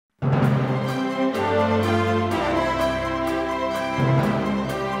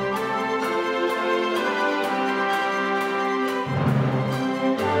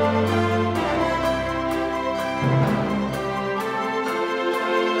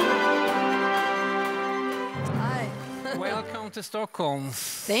Welcome to Stockholm.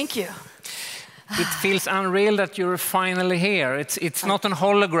 Thank you. It feels unreal that you're finally here. It's not an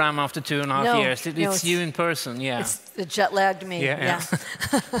hologram after 2.5 years. It's you in person, yeah. It's the jet-lagged me, yeah.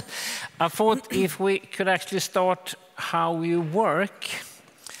 I thought if we could actually start how you work.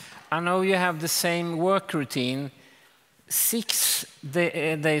 I know you have the same work routine. 6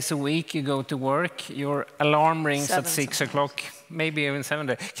 days a week you go to work. Your alarm rings at 6 o'clock, maybe even 7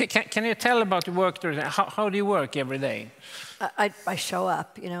 days. Can you tell about your work routine? How do you work every day? I show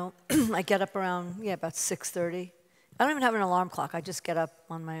up, you know. I get up around, about 6:30. I don't even have an alarm clock. I just get up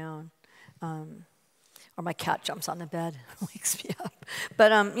on my own. Or my cat jumps on the bed and wakes me up.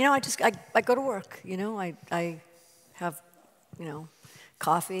 But, you know, I go to work, you know. I have,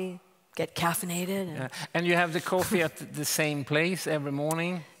 coffee, get caffeinated. And you have the coffee at the same place every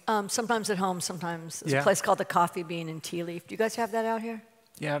morning? Sometimes at home, sometimes. There's a place called the Coffee Bean and Tea Leaf. Do you guys have that out here?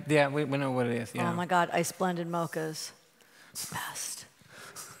 Yeah, we know what it is. Yeah. Oh my God, Ice Blended Mochas. Best.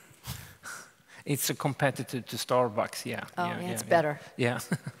 It's a competitor to Starbucks, yeah. It's better. Yeah.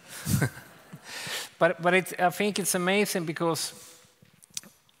 but I think it's amazing because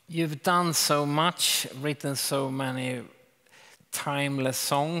you've done so much, written so many timeless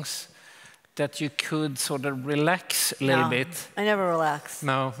songs that you could sort of relax a little bit. I never relax.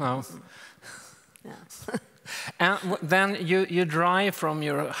 No. No. And then you drive from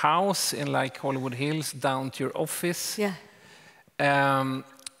your house in like Hollywood Hills down to your office. Yeah.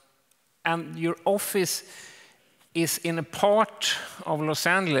 And your office is in a part of Los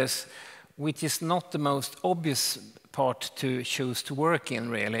Angeles which is not the most obvious part to choose to work in,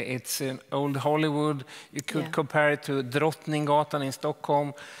 really. It's in old Hollywood. You could compare it to Drottninggatan in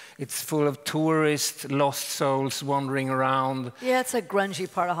Stockholm. It's full of tourists, lost souls wandering around. Yeah, it's a grungy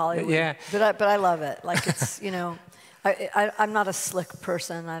part of Hollywood. Yeah. But I love it. Like it's, I'm not a slick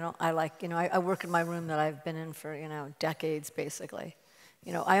person. I work in my room that I've been in for, decades, basically.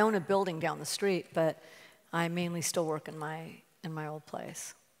 I own a building down the street, but I mainly still work in my old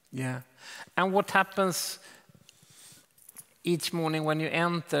place. Yeah. And what happens each morning when you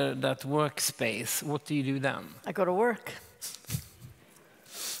enter that workspace? What do you do then? I go to work.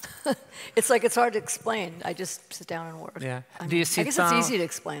 It's hard to explain. I just sit down and work. Yeah. I guess it's easy to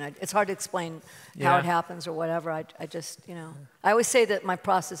explain. It's hard to explain how it happens or whatever. I just, I always say that my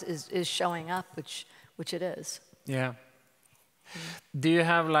process is showing up, which it is. Yeah. Do you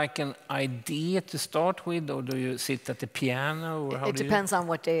have like an idea to start with, or do you sit at the piano? Or it depends on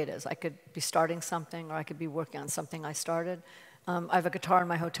what day it is. I could be starting something, or I could be working on something I started. I have a guitar in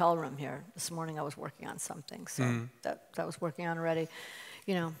my hotel room here. This morning I was working on something, so that was working on already.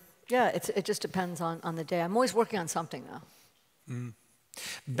 It just depends on the day. I'm always working on something, though.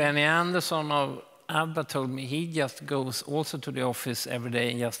 Benny Andersson of ABBA told me he just goes also to the office every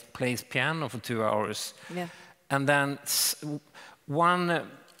day and just plays piano for 2 hours. Yeah. And then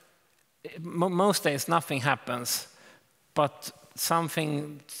most days nothing happens, but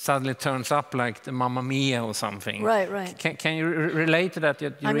something suddenly turns up, like the Mamma Mia or something. Right. Can you relate to that?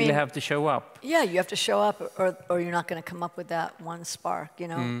 You really have to show up. Yeah, you have to show up, or you're not going to come up with that one spark.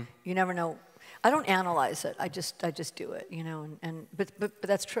 You never know. I don't analyze it. I just do it. But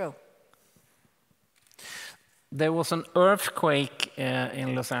that's true. There was an earthquake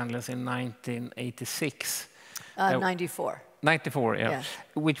in Los Angeles in 1986. 94. 94, yeah.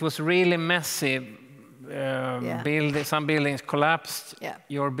 Which was really messy. Some buildings collapsed. Yeah.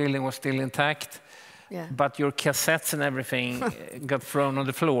 Your building was still intact. Yeah. But your cassettes and everything got thrown on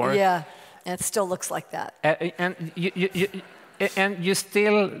the floor. Yeah, and it still looks like that. And you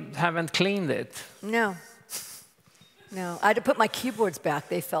still haven't cleaned it. No. I had to put my keyboards back.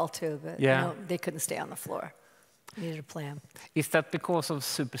 They fell too, but they couldn't stay on the floor. I needed to play them. Is that because of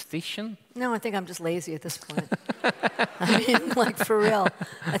superstition? No, I think I'm just lazy at this point. I mean, like, for real.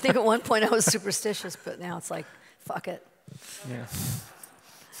 I think at one point I was superstitious, but now it's like, fuck it. Yeah.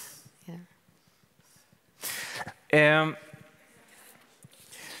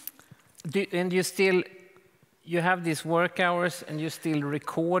 You have these work hours and you still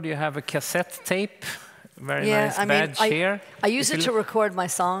record, you have a cassette tape, very nice badge here. I use it to record my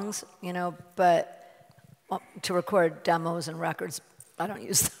songs, but to record demos and records, I don't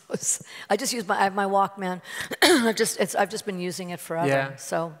use those. I just use I have my Walkman. I've just been using it forever,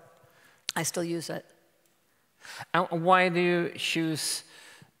 so I still use it. And why do you choose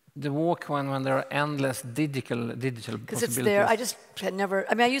the Walkman when there are endless digital possibilities? Because it's there. I just had never.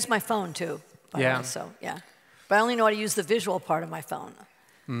 I mean, I use my phone too. So but I only know how to use the visual part of my phone.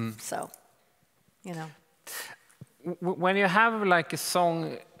 So, When you have like a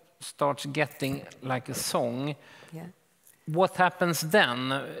song starts getting like a song, what happens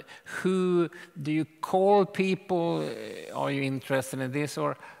then? Who do you call people? Are you interested in this?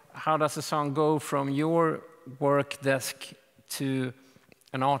 Or how does a song go from your work desk to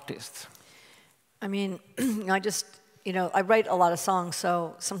an artist? I mean, I just, I write a lot of songs,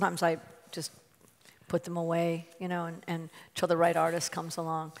 so sometimes I just put them away, and until the right artist comes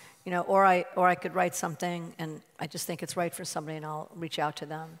along, or I could write something and I just think it's right for somebody and I'll reach out to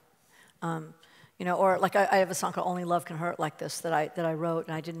them. Or like I have a song called Only Love Can Hurt like this that I wrote,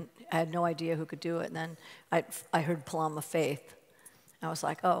 and I had no idea who could do it, and then I heard Paloma Faith. I was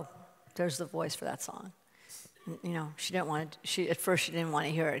like, oh, there's the voice for that song. And, she didn't want to, at first she didn't want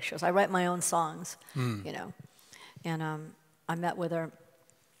to hear it. She goes, I write my own songs, And I met with her,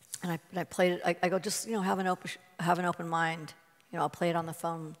 and I played it. I go, just, have an open mind. I'll play it on the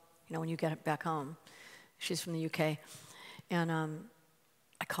phone, when you get it back home. She's from the UK. And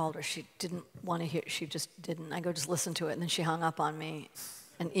I called her. She didn't want to hear. She just didn't. I go, just listen to it. And then she hung up on me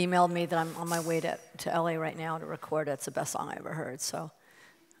and emailed me that I'm on my way to LA right now to record it. It's the best song I ever heard. So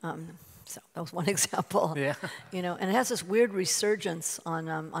that was one example. Yeah. And it has this weird resurgence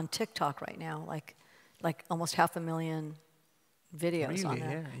on TikTok right now, like almost 500,000 videos really? On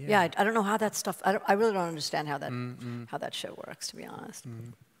there. Yeah. I don't know how that stuff. I really don't understand how that shit works, to be honest.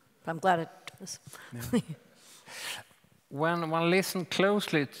 But I'm glad it does. Yeah. When one listens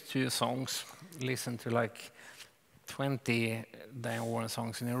closely to your songs, listen to like 20 Diane Warren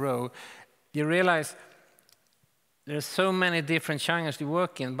songs in a row, you realize there's so many different genres you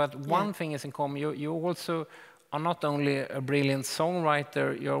work in, but one thing is in common. You also are not only a brilliant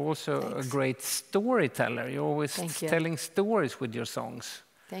songwriter, you're also a great storyteller. You're always telling stories with your songs.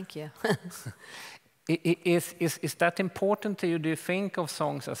 Thank you. Is that important to you? Do you think of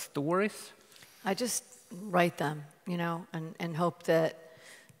songs as stories? I just write them, and hope that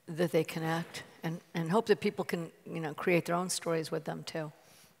they connect, and hope that people can, create their own stories with them too.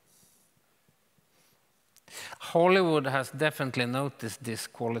 Hollywood has definitely noticed this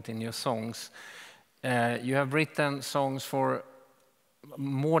quality in your songs. You have written songs for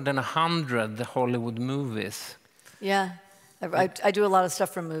more than 100 Hollywood movies. Yeah, I do a lot of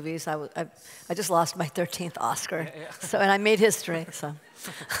stuff for movies. I just lost my 13th Oscar, so, and I made history. So,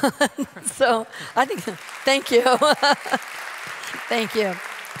 so I think. Thank you, thank you.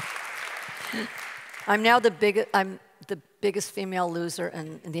 I'm now the biggest female loser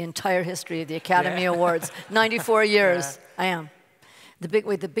in the entire history of the Academy Awards. 94 years, I am. The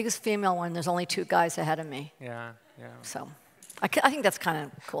biggest female one, there's only 2 guys ahead of me. Yeah. So I think that's kind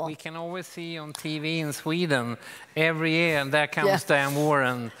of cool. We can always see on TV in Sweden every year, and there comes Diane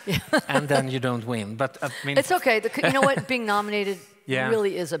Warren, and then you don't win. But I mean, it's okay. You know what? Being nominated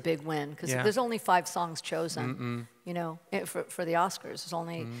really is a big win, because there's only 5 songs chosen. For the Oscars,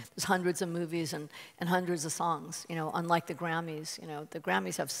 there's hundreds of movies and hundreds of songs. Unlike the Grammys. The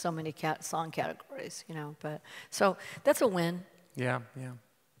Grammys have so many song categories. But so that's a win. Yeah.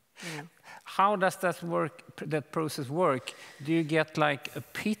 How does that process work? Do you get like a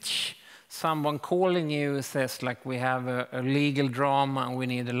pitch? Someone calling you says like, we have a legal drama and we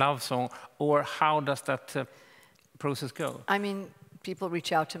need a love song, or how does that process go? I mean, people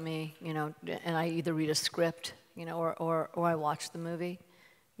reach out to me, and I either read a script, or I watch the movie,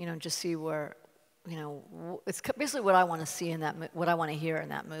 just see where, it's basically what I want to see in that, what I want to hear in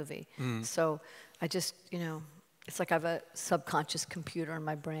that movie. So I just, it's like I have a subconscious computer in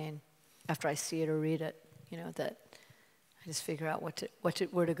my brain. After I see it or read it, that I just figure out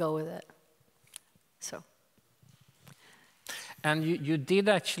where to go with it. So. And you did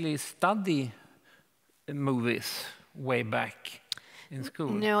actually study movies way back in school?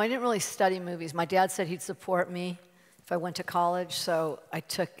 No, I didn't really study movies. My dad said he'd support me if I went to college, so I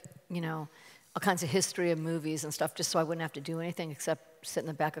took, all kinds of history of movies and stuff, just so I wouldn't have to do anything except sit in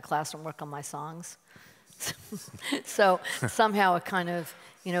the back of class and work on my songs. So somehow it kind of,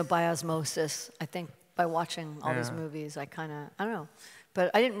 by osmosis, I think by watching all these movies, I don't know. But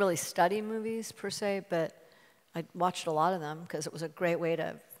I didn't really study movies per se, but I watched a lot of them because it was a great way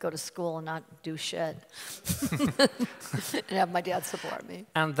to go to school and not do shit. And have my dad support me.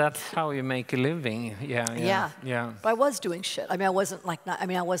 And that's how you make a living. Yeah. But I was doing shit. I mean,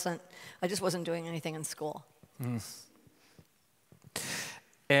 I just wasn't doing anything in school.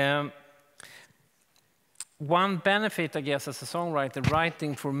 One benefit, I guess, as a songwriter,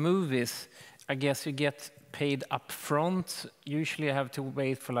 writing for movies, I guess you get paid up front. Usually you have to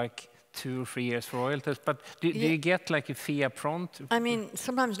wait for like 2 or 3 years for royalties, but do you get like a fee up front? I mean,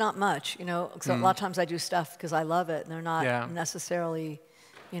 sometimes not much, so a lot of times I do stuff because I love it, and they're not necessarily,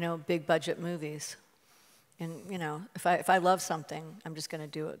 big budget movies. And, if I love something, I'm just going to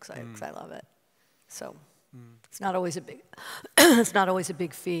do it because I love it. So. It's not always a big, it's not always a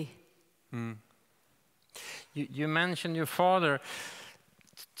big fee. You mentioned your father.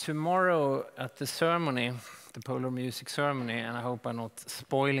 Tomorrow at the ceremony, the Polar Music ceremony, and I hope I'm not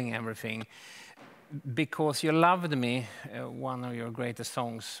spoiling everything, Because You Loved Me, one of your greatest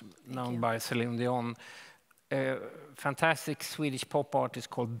songs, known by Celine Dion. A fantastic Swedish pop artist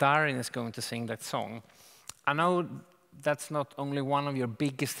called Diane is going to sing that song. I know that's not only one of your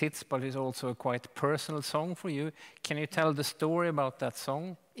biggest hits, but it's also a quite personal song for you. Can you tell the story about that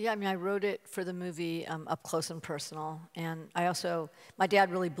song? Yeah, I mean, I wrote it for the movie Up Close and Personal. And I also, my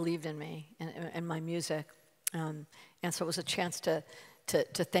dad really believed in me and my music. And so it was a chance to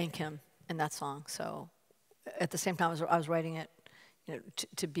thank him in that song. So at the same time, I was writing it, you know,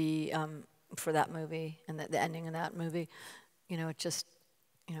 to be for that movie and the ending of that movie. You know, it just,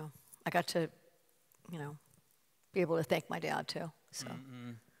 you know, I got to, you know, be able to thank my dad too. So,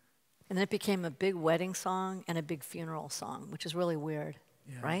 and then it became a big wedding song and a big funeral song, which is really weird,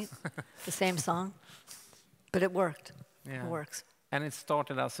 right? The same song, but it worked. It works. And it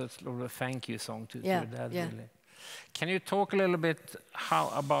started as a sort of a thank you song to your dad, yeah. really. Can you talk a little bit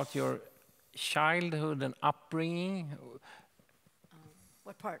about your childhood and upbringing?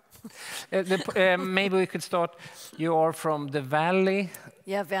 What part? Maybe we could start. You are from the Valley.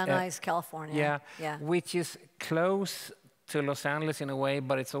 Yeah, Van Nuys, California. Yeah, which is close to Los Angeles in a way,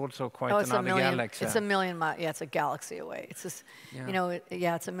 but it's also quite another galaxy. It's a million miles. Yeah, it's a galaxy away. It's just, you know,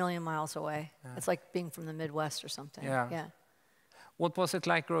 it's a million miles away. Yeah. It's like being from the Midwest or something. Yeah. What was it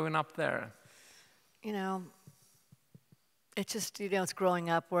like growing up there? You know, it's just, you know, it's growing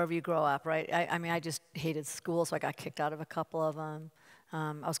up wherever you grow up, right? I mean, I just hated school, so I got kicked out of a couple of them.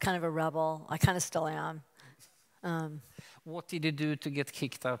 I was kind of a rebel. I kind of still am. What did you do to get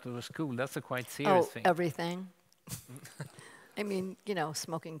kicked out of the school? That's a quite serious thing. Everything. I mean, you know,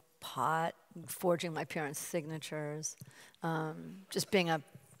 smoking pot, forging my parents' signatures, just being a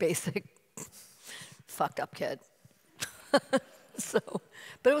basic fucked up kid. So,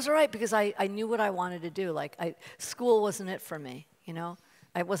 but it was all right because I knew what I wanted to do. Like, school wasn't it for me, you know?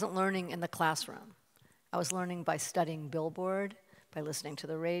 I wasn't learning in the classroom. I was learning by studying Billboard, by listening to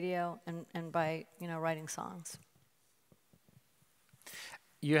the radio, and by, you know, writing songs.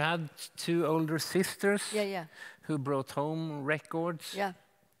 You had two older sisters. Yeah. Who brought home records. Yeah.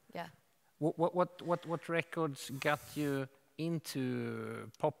 What records got you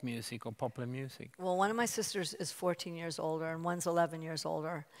into pop music or popular music? Well, one of my sisters is 14 years older, and one's 11 years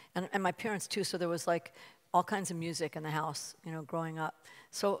older, and my parents too. So there was like all kinds of music in the house, you know, growing up.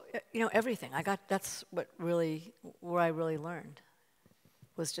 So you know, everything. That's where I really learned.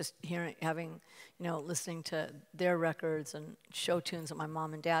 Was just listening to their records and show tunes that my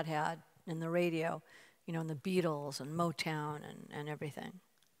mom and dad had in the radio, you know, and the Beatles and Motown and everything,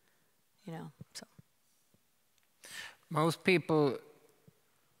 you know, so. Most people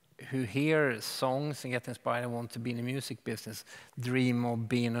who hear songs and get inspired and want to be in the music business dream of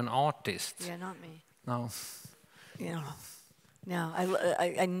being an artist. Yeah, not me. No. You know, no,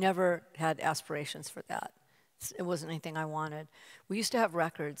 I never had aspirations for that. It wasn't anything I wanted. We used to have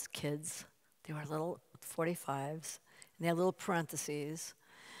records, kids. They were little 45s, and they had little parentheses.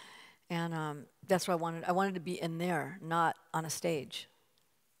 And that's what I wanted. I wanted to be in there, not on a stage.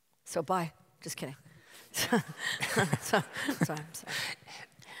 So bye. Just kidding. Sorry.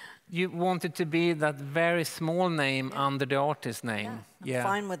 You wanted to be that very small name under the artist name. I'm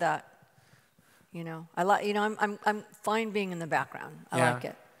fine with that. You know, I'm fine being in the background. I like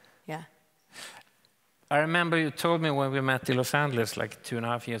it. Yeah. I remember you told me when we met in Los Angeles like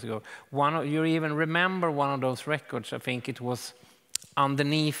 2.5 years ago. You even remember one of those records. I think it was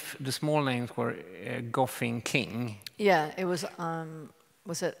underneath the small names were Goffin King. Yeah, it was.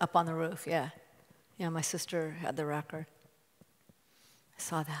 Was it Up on the Roof? Yeah. Yeah, my sister had the record. I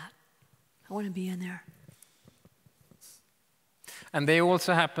saw that. I want to be in there. And they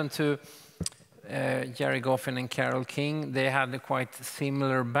also happened to Jerry Goffin and Carole King. They had a quite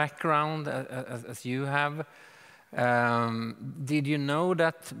similar background as you have. Did you know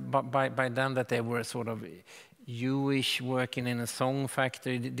that by then that they were sort of Jewish, working in a song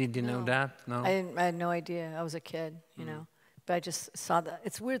factory? Did you know that? No, I had no idea. I was a kid, you know. But I just saw that.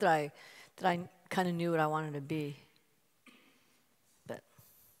 It's weird that I kind of knew what I wanted to be. But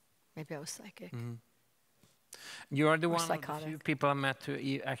maybe I was psychic. You are the one of the few people I met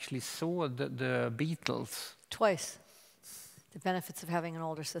who actually saw the Beatles. Twice. The benefits of having an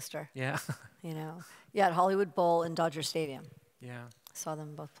older sister. Yeah. You know. Yeah, at Hollywood Bowl and Dodger Stadium. Yeah. I saw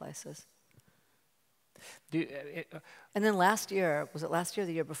them both places. And then last year, was it last year or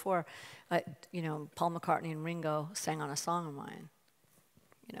the year before, you know, Paul McCartney and Ringo sang on a song of mine.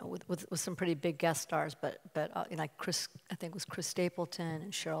 you know, with some pretty big guest stars, but you know, like Chris, I think it was Chris Stapleton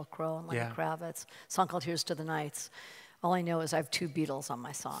and Sheryl Crow and Lenny Kravitz. A song called "Here's to the Nights." All I know is I have 2 Beatles on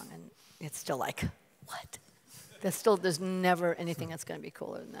my song, and it's still like, what? There's never anything that's going to be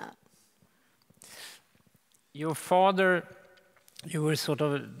cooler than that. Your father, you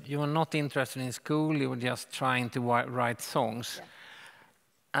were not interested in school. You were just trying to write songs,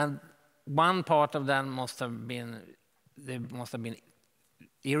 and one part of that must have been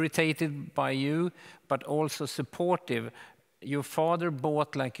irritated by you, but also supportive. Your father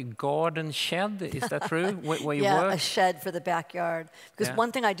bought like a garden shed, is that true? Where you work? A shed for the backyard. Because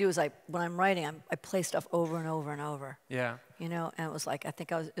one thing I do is when I'm writing, I play stuff over and over and over. Yeah. You know, and it was like, I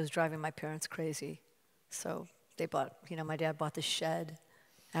think it was driving my parents crazy. So they bought, you know, my dad bought this shed.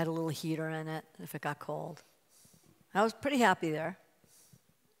 I had a little heater in it if it got cold. I was pretty happy there.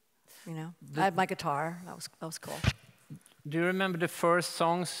 You know, I had my guitar. That was cool. Do you remember the first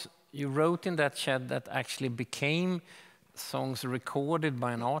songs you wrote in that shed that actually became songs recorded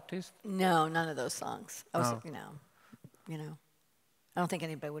by an artist? No, none of those songs. I was, you know, I don't think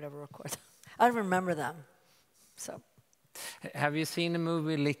anybody would ever record them. I don't remember them. So. Have you seen the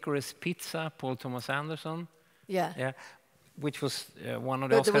movie Licorice Pizza, Paul Thomas Anderson? Yeah. Yeah. Which was one of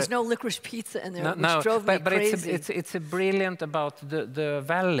the Oscar... There was no licorice pizza in there, which drove me crazy. But it's a brilliant about the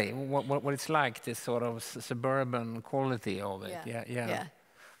valley, what it's like, this sort of suburban quality of it. Yeah.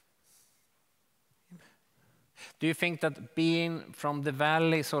 Do you think that being from the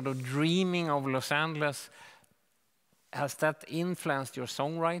valley, sort of dreaming of Los Angeles, has that influenced your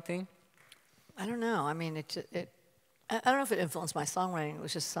songwriting? I don't know. I mean, I don't know if it influenced my songwriting. It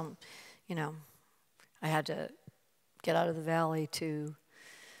was just some, you know, I had to get out of the valley to,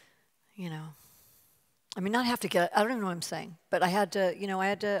 you know, I mean, not have to get, I don't even know what I'm saying, but I had to, you know,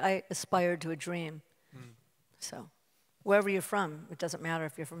 I aspired to a dream. So wherever you're from, it doesn't matter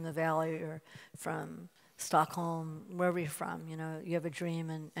if you're from the valley or from Stockholm, wherever you're from, you know, you have a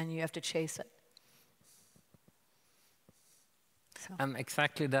dream and you have to chase it. So. And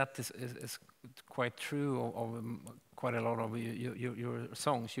exactly that is quite true of quite a lot of your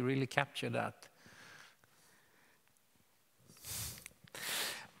songs. You really capture that.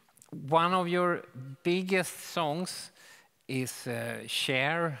 One of your biggest songs is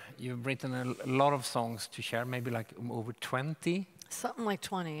Cher. You've written a lot of songs to Cher, maybe like over 20? Something like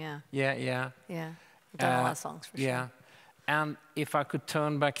 20, yeah. Yeah. I've done a lot of songs for Cher. And if I could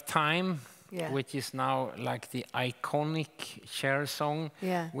turn back time, Yeah. which is now like the iconic Cher song,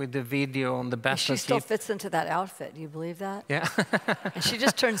 Yeah. with the video on the battleship. She still fits into that outfit. Do you believe that? Yeah. And she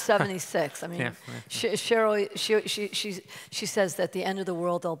just turned 76. I mean, Yeah. Cheryl, she says that at the end of the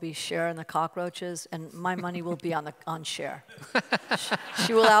world there'll be Cher and the cockroaches, and my money will be on Cher.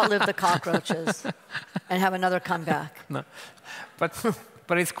 She will outlive the cockroaches and have another comeback. No.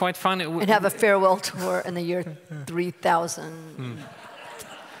 But it's quite funny. And have a farewell tour in the year 3000.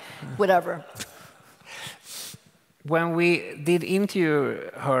 Whatever. When we did interview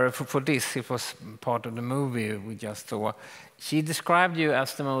her for this, it was part of the movie we just saw. She described you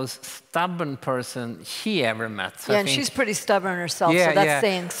as the most stubborn person she ever met. So and she's pretty stubborn herself, so that's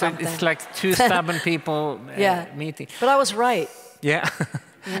saying something. So it's like 2 stubborn people meeting. But I was right. Yeah.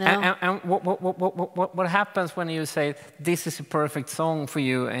 You know? And what happens when you say, this is a perfect song for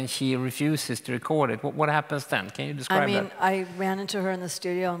you, and she refuses to record it? What happens then? Can you describe that? I mean, I ran into her in the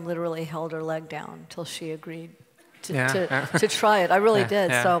studio and literally held her leg down until she agreed to try it. I really did.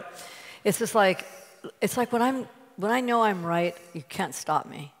 Yeah. So it's just like, it's like when I know I'm right, you can't stop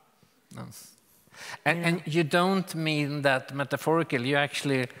me. No. And you don't mean that metaphorical. You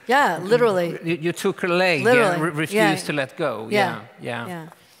actually... Yeah, literally. You took her leg and refused to let go. Yeah.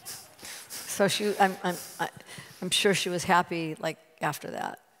 So I'm sure she was happy, like, after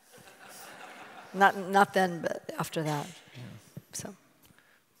that. Not then, but after that. So.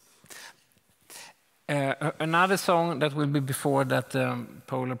 Another song that will be before that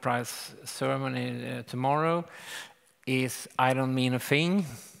Polar Prize ceremony tomorrow is I Don't Mean a Thing,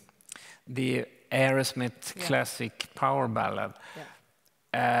 the Aerosmith classic power ballad.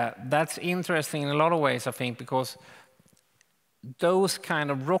 That's interesting in a lot of ways, I think, because those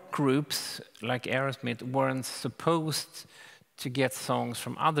kind of rock groups like Aerosmith weren't supposed to get songs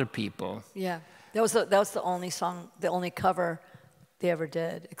from other people. Yeah, that was the only song, the only cover they ever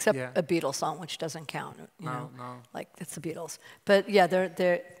did, except a Beatles song, which doesn't count. You know, like it's the Beatles. But yeah,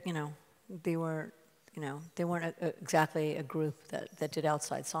 they're you know, they weren't exactly a group that did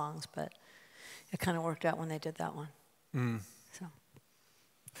outside songs, but it kind of worked out when they did that one. So.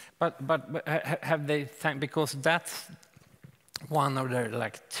 But have they because that's one of their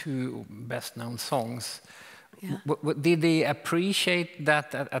like 2 best-known songs. Yeah. Did they appreciate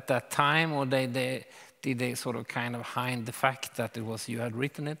that at that time, or did they sort of kind of hide the fact that it was you had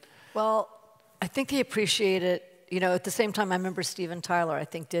written it? Well, I think they appreciate it. You know, at the same time, I remember Steven Tyler, I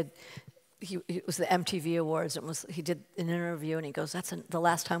think, it was the MTV Awards. He did an interview, and he goes, "That's the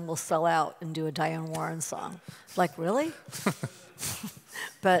last time we'll sell out and do a Diane Warren song." Like, really?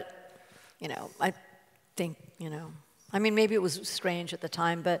 But, you know, I think, you know, I mean, maybe it was strange at the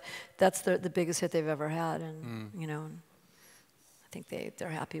time, but that's the biggest hit they've ever had, and you know, I think they're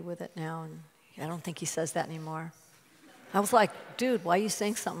happy with it now, and I don't think he says that anymore. I was like, dude, why are you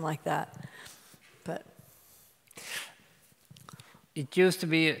saying something like that? But it used to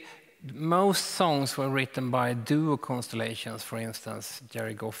be most songs were written by duo constellations, for instance,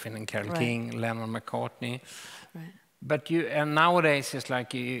 Jerry Goffin and Carole King, Lennon McCartney. Right. But and nowadays it's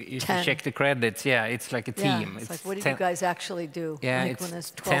like if you check the credits, it's like a team. It's like, what did you guys actually do? Yeah, like it's when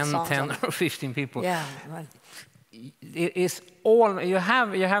there's 12 songs 10 or 15 people. Yeah, right. It's all you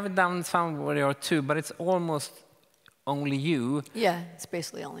have done somebody or two, but it's almost only you. Yeah, it's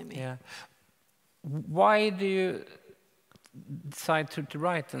basically only me. Yeah. Why do you decide to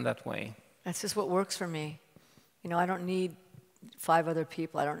write in that way? That's just what works for me. You know, I don't need 5 other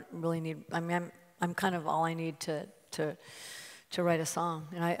people. I don't really need. I mean, I'm kind of all I need to write a song,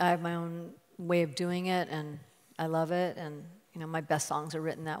 and I have my own way of doing it, and I love it. And you know, my best songs are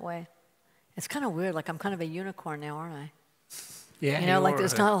written that way. It's kind of weird. Like I'm kind of a unicorn now, aren't I? Yeah. You know, like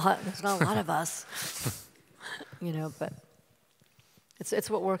there's not a lot of us. You know, but it's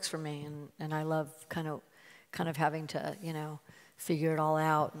what works for me, and I love kind of having to, you know, figure it all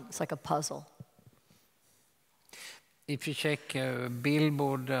out. It's like a puzzle. If you check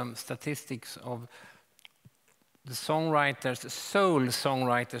Billboard statistics of the songwriters, soul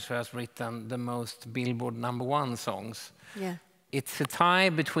songwriters who has written the most Billboard #1 songs, it's a tie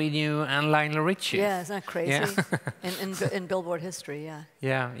between you and Lionel Richie. Yeah, isn't that crazy? Yeah. in Billboard history, yeah.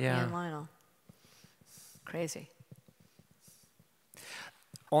 Yeah. Me and Lionel. Crazy.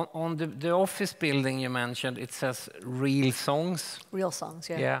 On the office building you mentioned, it says Real Songs. Real Songs,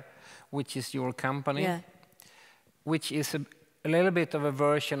 yeah. Yeah, which is your company. Yeah. Which is a little bit of a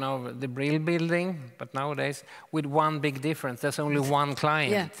version of the Brill building, but nowadays with one big difference. There's only one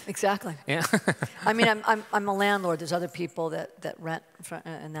client. Yeah, exactly. Yeah. I mean, I'm a landlord. There's other people that rent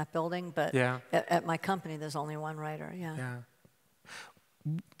in that building, but at my company, there's only one writer, yeah.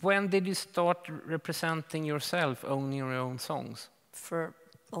 When did you start representing yourself, owning your own songs? For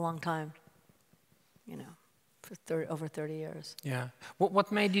a long time, you know, for over 30 years. Yeah.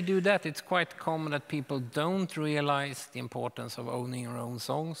 What made you do that? It's quite common that people don't realize the importance of owning your own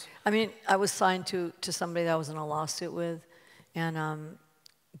songs. I mean, I was signed to somebody that I was in a lawsuit with, and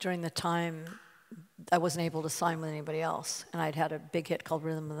during the time, I wasn't able to sign with anybody else, and I'd had a big hit called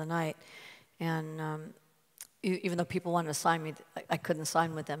Rhythm of the Night, and even though people wanted to sign me, I couldn't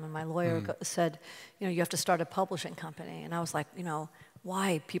sign with them, and my lawyer said, you know, you have to start a publishing company, and I was like, you know,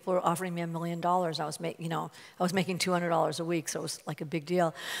 why? People are offering me $1 million. I was making $200 a week, so it was like a big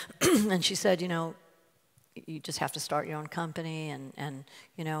deal. And she said, you know, you just have to start your own company, and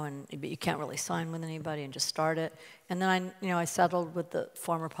you know, but you can't really sign with anybody, and just start it. And then I settled with the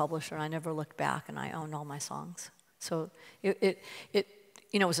former publisher, and I never looked back, and I owned all my songs. So it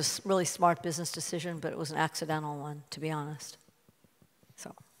you know, it was a really smart business decision, but it was an accidental one, to be honest.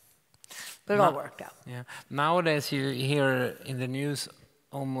 So. But it all worked out. Yeah. Nowadays, you hear in the news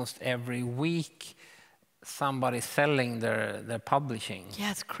almost every week somebody selling their publishing.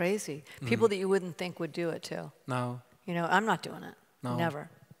 Yeah, it's crazy. People that you wouldn't think would do it too. No. You know, I'm not doing it. No. Never.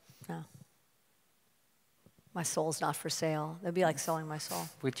 No. My soul's not for sale. That'd be like selling my soul.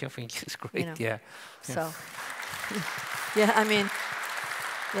 Which I think is great. You know? Yeah. So. Yeah, I mean,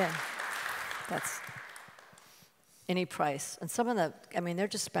 yeah, that's. Any price. And some of they're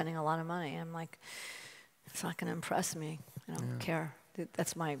just spending a lot of money. I'm like, it's not going to impress me. I don't care.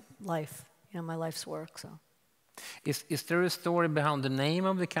 That's my life. You know, my life's work, so. Is there a story behind the name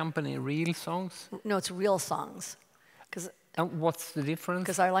of the company, Real Songs? No, it's Real Songs. And what's the difference?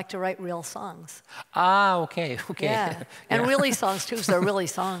 Because I like to write real songs. Ah, okay. Yeah, and really songs too, so they're really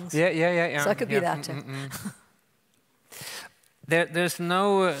songs. Yeah. So I could be that too. There's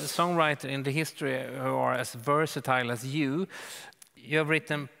no songwriter in the history who are as versatile as you. You have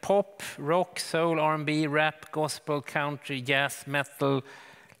written pop, rock, soul, R&B, rap, gospel, country, jazz, metal,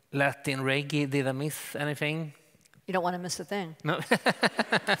 Latin, reggae. Did I miss anything? You don't want to miss a thing. No.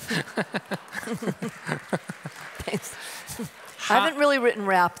 Thanks. I haven't really written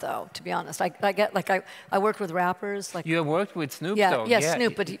rap though, to be honest. I worked with rappers. Like you have worked with Snoop Dogg. Yeah,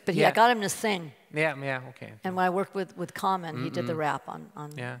 Snoop, but I got him to sing. Yeah, okay. And when I worked with Common, he did the rap on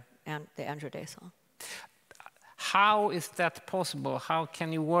the Andrew Day song. how is that possible? How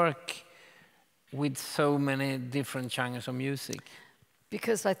can you work with so many different genres of music?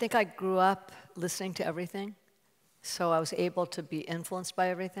 Because I think I grew up listening to everything, so I was able to be influenced by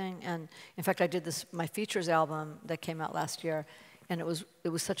everything. And in fact, I did my features album that came out last year, and it was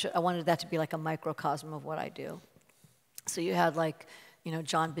such a, I wanted that to be like a microcosm of what I do. So you had like, you know,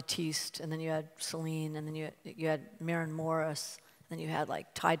 John Batiste, and then you had Celine, and then you had Maren Morris, and then you had like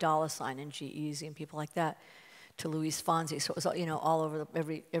Ty Dolla $ign and G-Eazy and people like that, to Luis Fonsi. So it was, you know, all over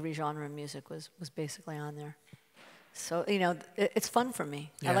every genre of music was basically on there. So, you know, it's fun for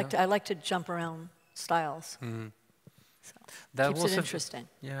me. Yeah. I like to jump around styles. So That keeps was it interesting.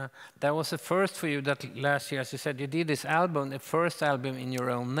 Yeah, that was the first for you that last year, as you said, you did this album, the first album in your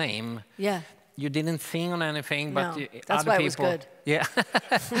own name. Yeah. You didn't sing on anything, but No, you, that's other why people. it was good. Yeah.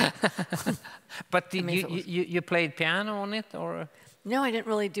 But did I mean, you played piano on it, or? No, I didn't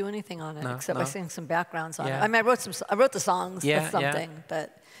really do anything on it, No, except no. I sang some backgrounds on Yeah. it. I mean, I wrote the songs, Yeah, that's something, yeah.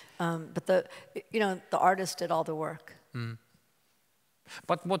 but the, you know, the artist did all the work.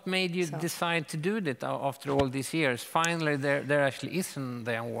 But what made you So- decide to do that after all these years? Finally, there actually is an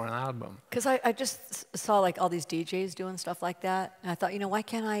Diane Warren album. Because I just saw like all these DJs doing stuff like that, and I thought, you know, why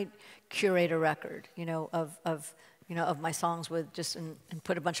can't I curate a record, you know, of my songs with just and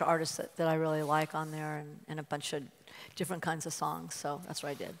put a bunch of artists that I really like on there, and a bunch of different kinds of songs. So that's what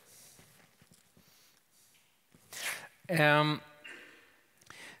I did.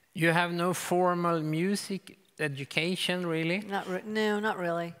 You have no formal music education, really? No, not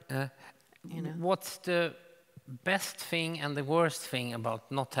really. You know. What's the best thing and the worst thing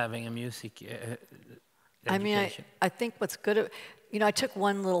about not having a music I mean, education? I think what's good, you know, I took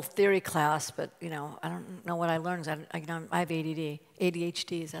one little theory class, but you know, I don't know what I learned. I have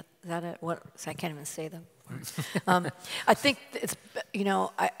ADHD. Is that it? What? So I can't even say them. I think it's, you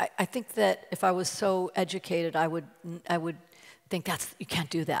know, I think that if I was so educated, I would think you can't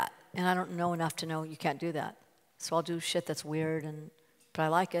do that, and I don't know enough to know you can't do that. So I'll do shit that's weird, but I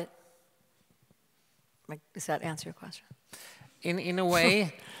like it. Does that answer your question? In a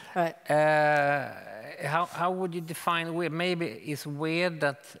way, Right. how would you define weird? Maybe it's weird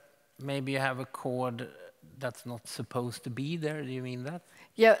that maybe you have a chord that's not supposed to be there. Do you mean that?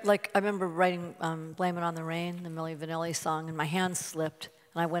 Yeah, like I remember writing "Blame It on the Rain," the Milli Vanilli song, and my hand slipped,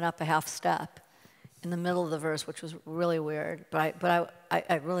 and I went up a half step in the middle of the verse, which was really weird, but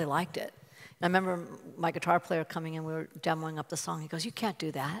I really liked it. And I remember my guitar player coming in, we were demoing up the song, he goes, "You can't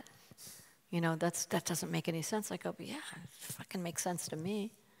do that. You know, that doesn't make any sense." I go, "But yeah, it fucking makes sense to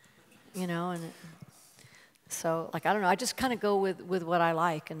me." You know, and so like, I don't know, I just kind of go with what I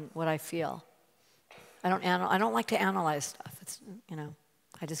like and what I feel. I don't like to analyze stuff. It's, you know,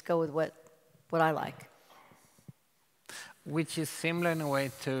 I just go with what I like. Which is similar in a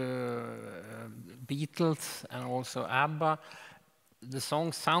way to Beatles and also ABBA. The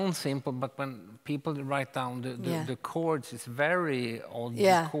song sounds simple, but when people write down the chords, it's very odd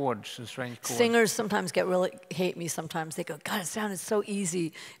chords, strange chords. Singers sometimes hate me sometimes. They go, "God, it sounded so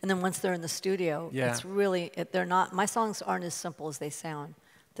easy." And then once they're in the studio, it's really, they're not, my songs aren't as simple as they sound.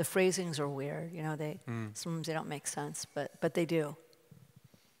 The phrasings are weird, you know, sometimes they don't make sense, but they do.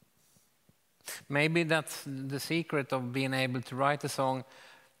 Maybe that's the secret of being able to write a song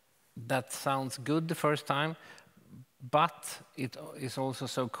that sounds good the first time, but it is also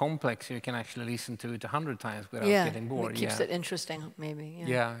so complex you can actually listen to it 100 times without getting bored. It keeps it interesting, maybe.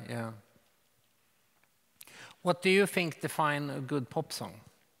 Yeah. What do you think defines a good pop song?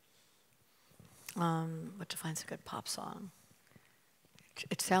 What defines a good pop song?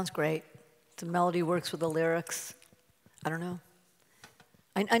 It sounds great. The melody works with the lyrics. I don't know.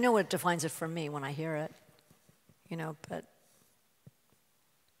 I know what defines it for me when I hear it, you know, but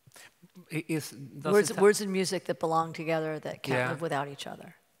words and music that belong together that can't live without each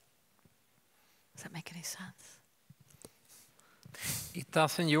other. Does that make any sense? It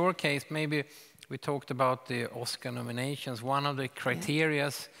does in your case. Maybe we talked about the Oscar nominations. One of the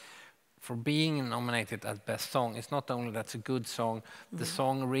criteria for being nominated as best song is not only that's a good song, the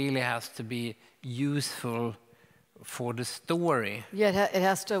song really has to be useful for the story. Yeah, it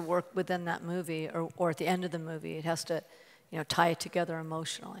has to work within that movie, or at the end of the movie, it has to, you know, tie it together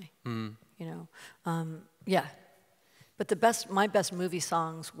emotionally. You know, yeah. But my best movie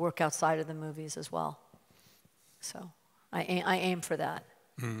songs work outside of the movies as well. So I aim for that.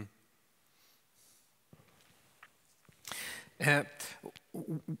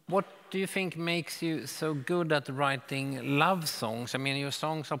 What do you think makes you so good at writing love songs? I mean, your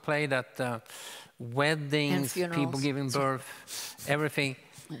songs are played at weddings, people giving birth, everything.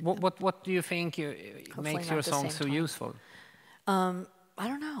 What do you think makes your songs so useful? I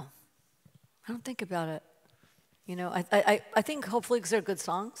don't know. I don't think about it. You know, I think hopefully because they're good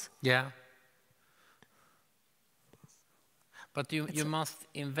songs. Yeah. But you must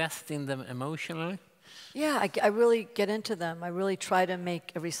invest in them emotionally. Yeah, I really get into them. I really try to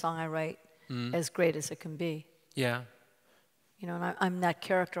make every song I write as great as it can be. Yeah. You know, and I'm that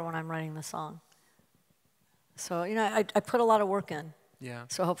character when I'm writing the song. So, you know, I put a lot of work in. Yeah.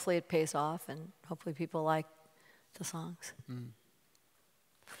 So hopefully it pays off, and hopefully people like the songs.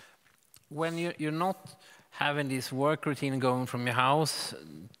 When you're not having this work routine going from your house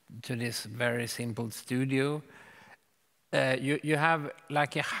to this very simple studio, you have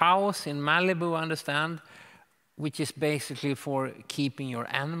like a house in Malibu, I understand, which is basically for keeping your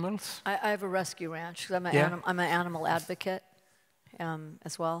animals. I have a rescue ranch because I'm an animal advocate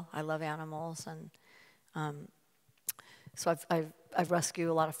as well. I love animals, and so I rescue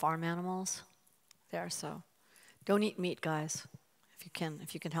a lot of farm animals there. So don't eat meat, guys,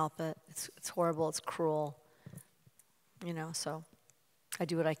 if you can help it. It's horrible. It's cruel. You know, so I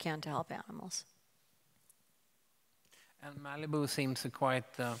do what I can to help animals. And Malibu seems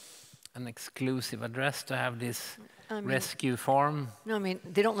quite an exclusive address to have this rescue farm. No, I mean,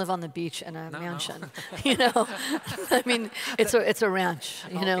 they don't live on the beach in a mansion, you know. I mean, it's a ranch,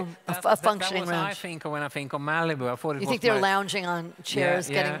 you know, a functioning that was ranch. I think when I think of Malibu. I thought it you was think they're lounging on chairs,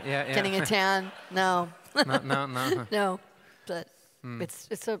 getting a tan? No. No. No, but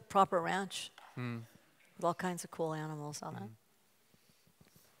it's a proper ranch with all kinds of cool animals on it.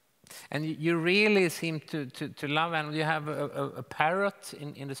 And you really seem to love animals. You have a parrot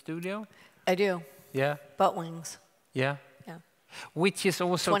in the studio? I do. Yeah. Butt wings. Yeah. Yeah. Which is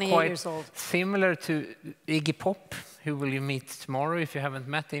also 28 quite years old. similar to Iggy Pop, who will you meet tomorrow if you haven't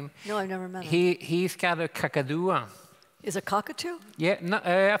met him. No, I've never met him. He's got a cockadoo. Is a cockatoo? Yeah, no,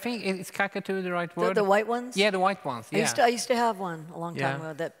 I think it's cockatoo the right word. The white ones? Yeah, the white ones. Yeah. I used to have one a long time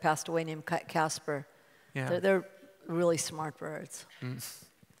ago that passed away named Casper. Yeah. They're really smart birds.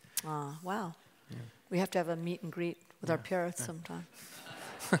 Wow. Yeah. We have to have a meet and greet with our parrots sometime.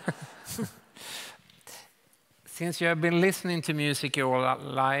 Since you have been listening to music your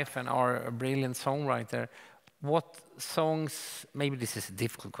life and are a brilliant songwriter, what songs, maybe this is a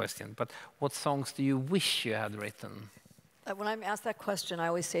difficult question, but what songs do you wish you had written? When I'm asked that question, I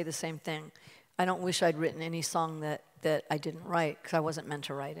always say the same thing. I don't wish I'd written any song that I didn't write, because I wasn't meant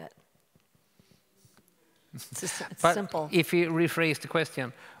to write it. It's but simple. If you rephrase the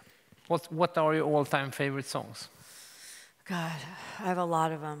question, what are your all-time favorite songs? God, I have a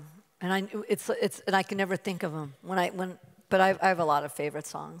lot of them, and I can never think of them but I have a lot of favorite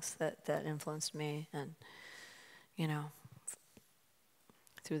songs that influenced me, and you know,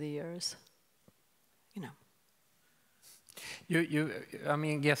 through the years, you know. I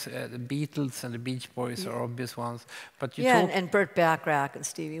mean, yes, the Beatles and the Beach Boys are obvious ones, but you and Burt Bacharach and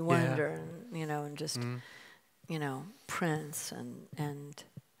Stevie Wonder, and you know, and just you know, Prince and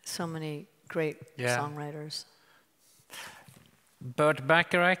so many great songwriters. Burt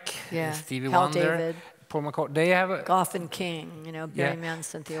Bacharach, Stevie Hal Wonder, David, Paul McCartney. They have Goff and King, you know, Barry Mann,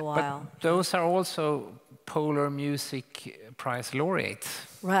 Cynthia Weil. But those are also Polar Music Prize laureates.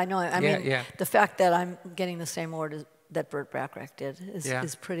 Right. No, I mean, the fact that I'm getting the same award that Burt Bacharach did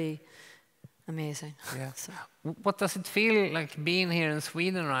is pretty amazing. Yeah. So. What does it feel like being here in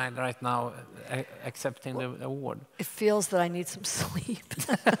Sweden right now, accepting the award? It feels that I need some sleep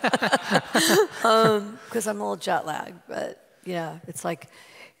because I'm a little jet lagged. But yeah, it's like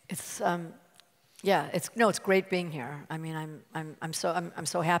it's great being here. I mean, I'm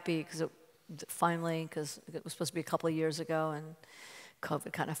so happy because finally, because it was supposed to be a couple of years ago, and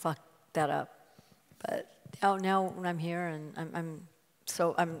COVID kind of fucked that up. But now when I'm here, and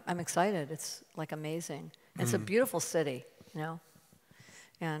I'm excited. It's like amazing. It's a beautiful city, you know,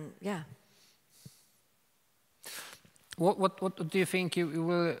 and yeah. What do you think?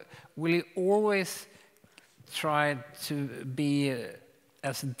 Will you always try to be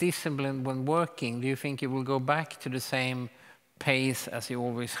as disciplined when working? Do you think you will go back to the same pace as you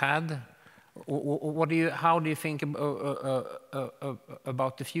always had? How do you think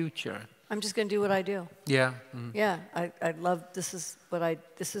about the future? I'm just going to do what I do. Yeah. Yeah, I love, it's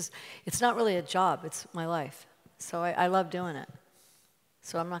not really a job, it's my life. So I love doing it.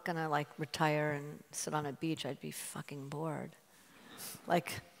 So I'm not going to like retire and sit on a beach. I'd be fucking bored.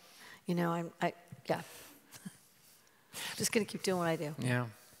 Like, you know, yeah. Just going to keep doing what I do. Yeah.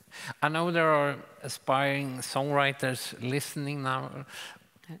 I know there are aspiring songwriters listening now.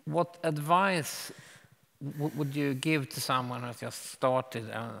 What advice would you give to someone who has just started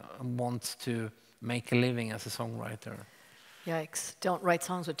and wants to make a living as a songwriter? Yikes. Don't write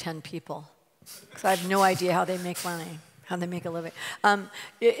songs with 10 people. Because I have no idea how they make money, how they make a living.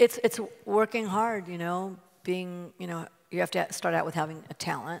 It's working hard, you know, being, you know, you have to start out with having a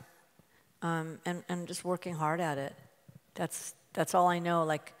talent, and just working hard at it. That's all I know.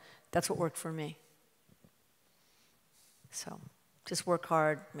 Like, that's what worked for me. So, just work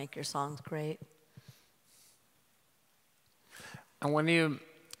hard, make your songs great. And when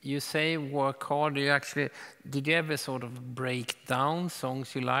you say work hard, did you ever sort of break down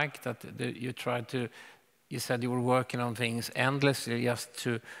songs you like that you tried to? You said you were working on things endlessly just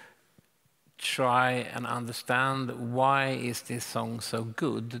to try and understand why is this song so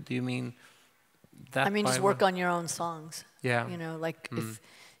good? Do you mean that? I mean, just work on your own songs. Yeah. You know, like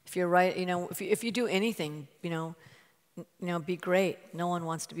if you're right, you know, if you do anything, you know, be great. No one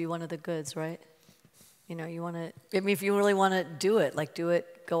wants to be one of the goods, right? You know, you want to. I mean, if you really want to do it, like do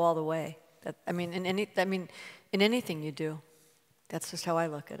it, go all the way. I mean, in anything you do, that's just how I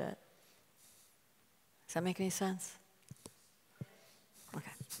look at it. Does that make any sense?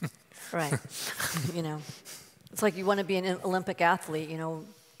 Okay. Right. You know, it's like you want to be an Olympic athlete. You know,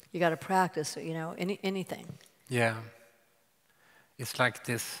 you got to practice. You know, anything. Yeah. It's like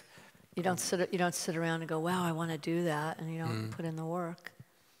this. You don't sit around and go, "Wow, I want to do that," and you don't put in the work.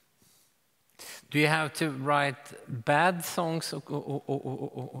 Do you have to write bad songs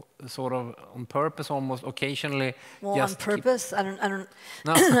or sort of on purpose, almost occasionally? Well, on purpose, I don't.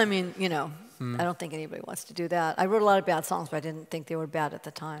 No. I mean, you know, I don't think anybody wants to do that. I wrote a lot of bad songs, but I didn't think they were bad at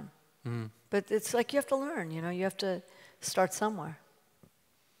the time. But it's like you have to learn. You know, you have to start somewhere.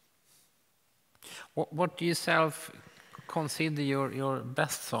 What do you consider your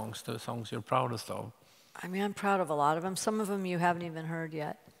best songs, the songs you're proudest of? I mean, I'm proud of a lot of them. Some of them you haven't even heard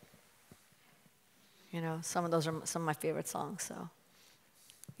yet. You know, some of those are some of my favorite songs. So,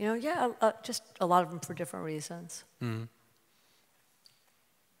 you know, yeah, just a lot of them for different reasons.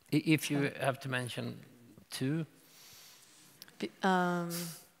 If you have to mention two?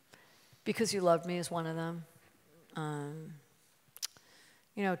 Because You Loved Me is one of them.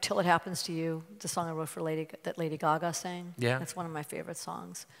 You know, Till It Happens to You, the song I wrote for that Lady Gaga sang. Yeah. That's one of my favorite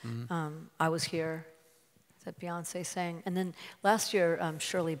songs. I Was Here, that Beyonce sang. And then last year,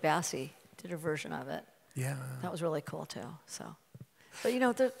 Shirley Bassey did a version of it. Yeah. That was really cool too. So, but you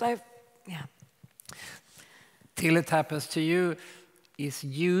know, yeah. Till It Happens to You is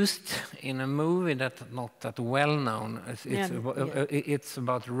used in a movie that's not that well known. It's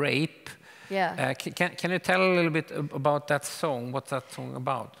about rape. Yeah. Can you tell a little bit about that song? What's that song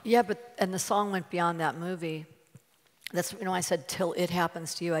about? Yeah, and the song went beyond that movie. That's, you know, I said Till It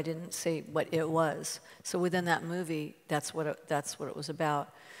Happens to You. I didn't say what it was. So within that movie, that's what it was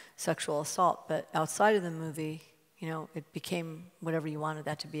about, sexual assault. But outside of the movie, you know, it became whatever you wanted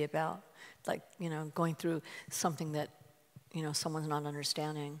that to be about. Like, you know, going through something that, you know, someone's not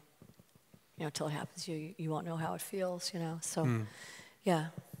understanding. You know, till it happens to you, you won't know how it feels, you know. So, yeah.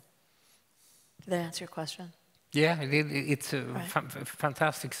 Did that answer your question? Yeah, it's a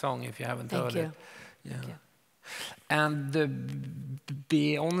fantastic song if you haven't heard it. Yeah. Thank you. And the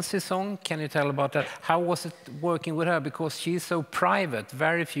Beyoncé song, can you tell about that? How was it working with her? Because she's so private,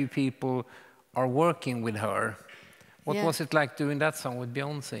 very few people are working with her. What was it like doing that song with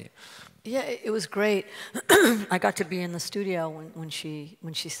Beyoncé? Yeah, it was great. I got to be in the studio when she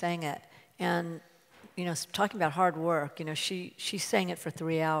sang it, and you know, talking about hard work. You know, she sang it for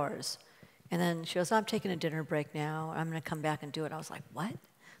 3 hours, and then she goes, "I'm taking a dinner break now. I'm going to come back and do it." I was like, "What?"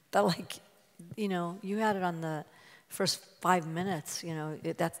 That like, you know, you had it on the first 5 minutes. You know,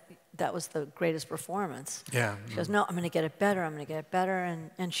 that was the greatest performance. Yeah. She goes, "No, I'm going to get it better. I'm going to get it better,"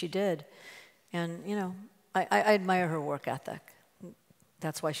 and she did, and you know, I admire her work ethic.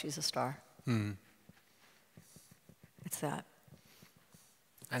 That's why she's a star. It's that.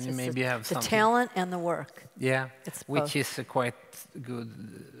 And you maybe have the something. talent and the work. Yeah, it's which both. is quite good,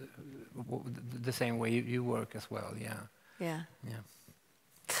 the same way you work as well, yeah. Yeah. Yeah.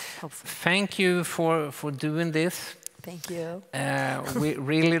 Hopefully. Thank you for doing this. Thank you. We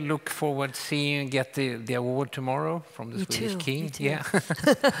really look forward to seeing you get the award tomorrow from the Swedish King. Me too. Yeah.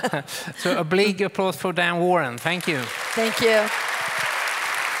 So a big applause for Diane Warren. Thank you. Thank you.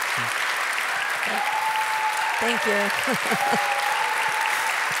 Thank you.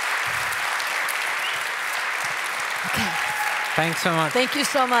 Okay. Thanks so much. Thank you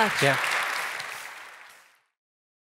so much. Yeah.